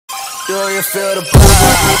Do you feel the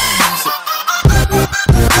vibes?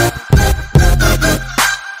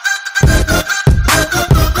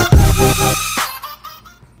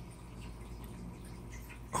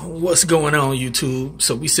 What's going on, YouTube?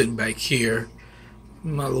 So we sitting back here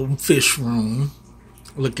in my little fish room,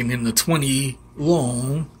 looking in the 20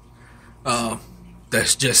 long.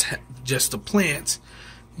 That's just the plants.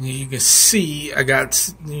 And you can see I got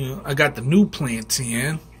the new plants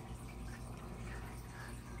in,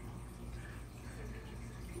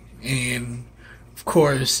 and of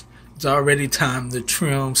course it's already time to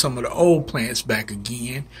trim some of the old plants back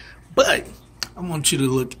again. But I want you to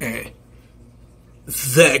look at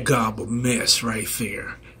that gob of mess right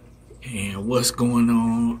there and what's going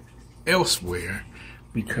on elsewhere,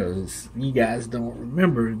 because you guys don't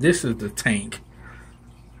remember, this is the tank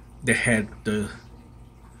that had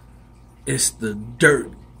it's the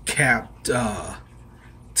dirt capped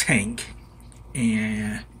tank,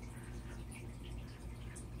 and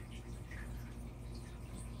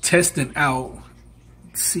testing out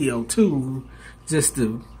CO2 just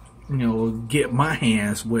to get my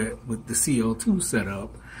hands wet with the CO2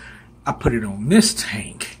 setup. I put it on this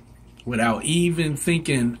tank without even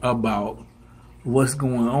thinking about what's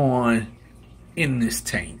going on in this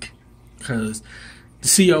tank, because the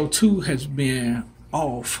CO2 has been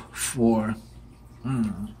off for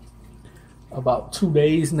about 2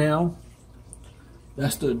 days now.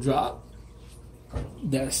 That's the drop.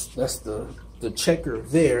 That's the checker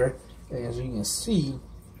there. As you can see,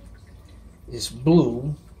 it's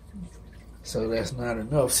blue. So that's not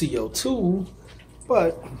enough CO2,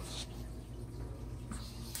 but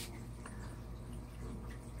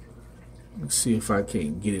let's see if I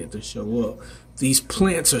can get it to show up. These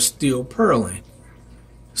plants are still purling.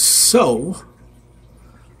 So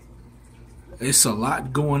it's a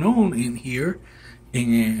lot going on in here,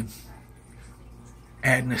 and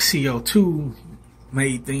adding the CO2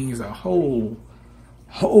 made things a whole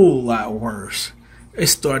lot worse.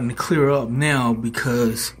 It's starting to clear up now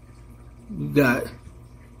because we got,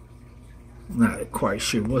 not quite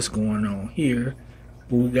sure what's going on here,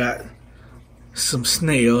 but we got some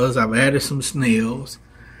snails. I've added some snails.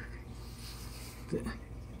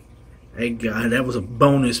 Thank God, that was a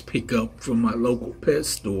bonus pickup from my local pet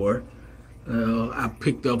store. I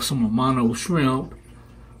picked up some Amano shrimp.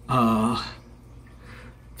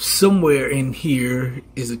 Somewhere in here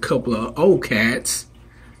is a couple of old cats.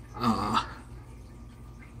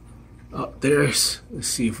 Up there's, let's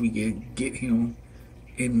see if we can get him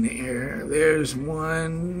in there. There's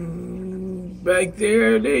one back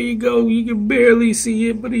there. There you go. You can barely see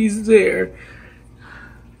it, but he's there.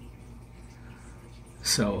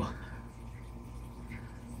 So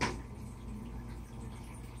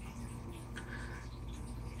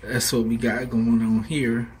that's what we got going on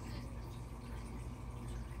here.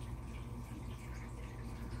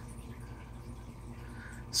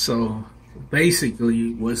 So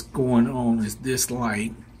basically what's going on is this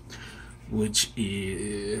light, which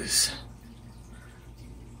is,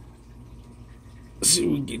 see,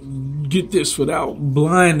 we can get this without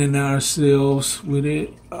blinding ourselves with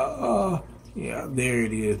it. Yeah, there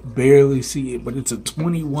it is. Barely see it, but it's a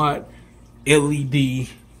 20-watt LED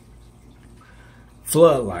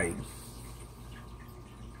floodlight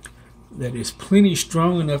that is plenty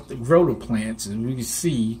strong enough to grow the plants. As we can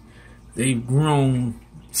see, they've grown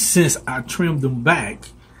since I trimmed them back,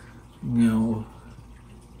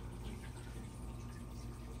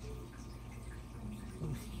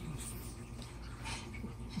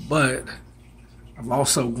 But I've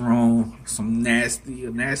also grown some nasty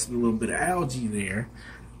little bit of algae there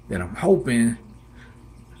that I'm hoping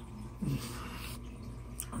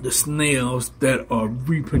the snails that are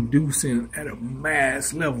reproducing at a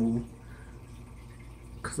mass level,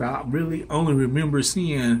 because I really only remember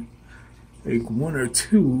seeing like one or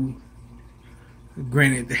two.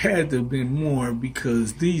 Granted, there had to have been more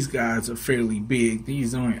because these guys are fairly big.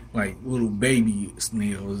 These aren't like little baby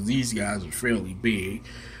snails. These guys are fairly big.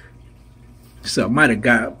 So I might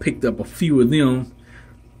have picked up a few of them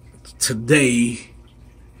today.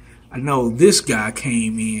 I know this guy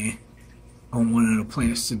came in on one of the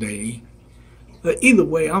plants today. But either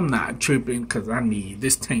way, I'm not tripping, because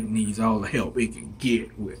this tank needs all the help it can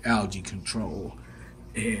get with algae control.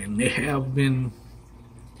 And they have been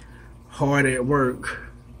hard at work.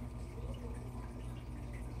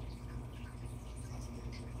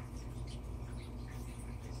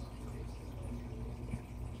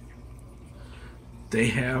 They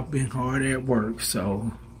have been hard at work,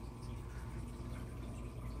 so.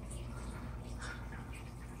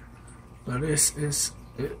 But this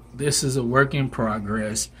is a work in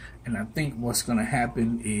progress, and I think what's going to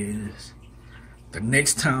happen is the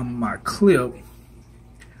next time I clip,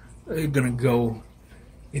 they're gonna go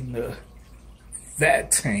in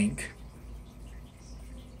that tank.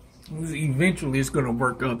 Eventually, it's gonna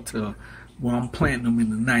work up to where I'm planting them in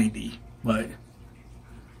the 90, but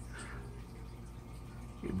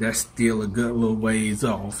that's still a good little ways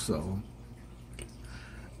off. So,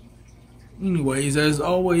 anyways, as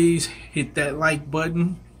always, hit that like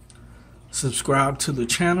button, subscribe to the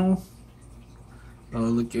channel.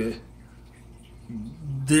 Look at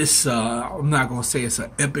this. I'm not gonna say it's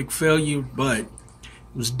an epic failure, but it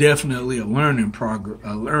was definitely a learning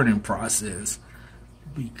process,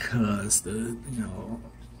 because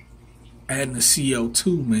adding the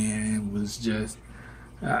CO2, man, was just,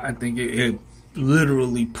 I think it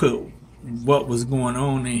literally put what was going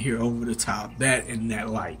on in here over the top. That and that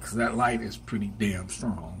light, because that light is pretty damn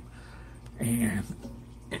strong. And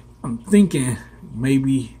I'm thinking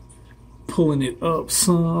maybe pulling it up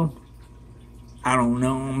some. I don't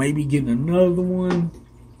know, maybe getting another one,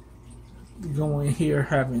 going here,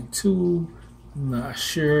 having two. I'm not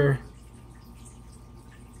sure.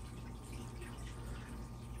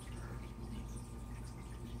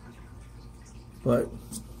 But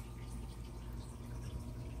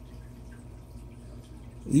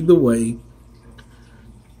either way,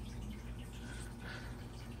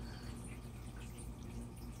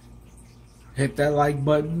 hit that like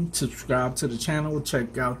button, subscribe to the channel,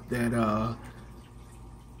 check out that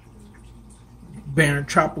Barron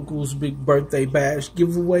Tropicals Big Birthday Bash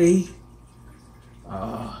giveaway.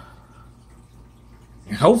 And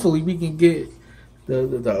hopefully we can get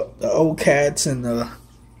the old cats and the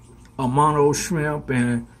Amano shrimp,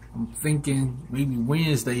 and I'm thinking maybe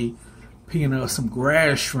Wednesday picking up some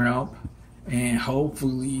grass shrimp, and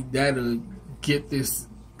hopefully that'll get this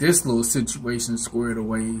little situation squared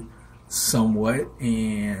away somewhat,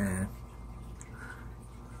 and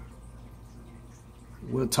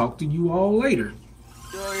we'll talk to you all later.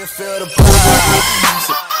 Do you feel the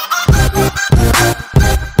vibes?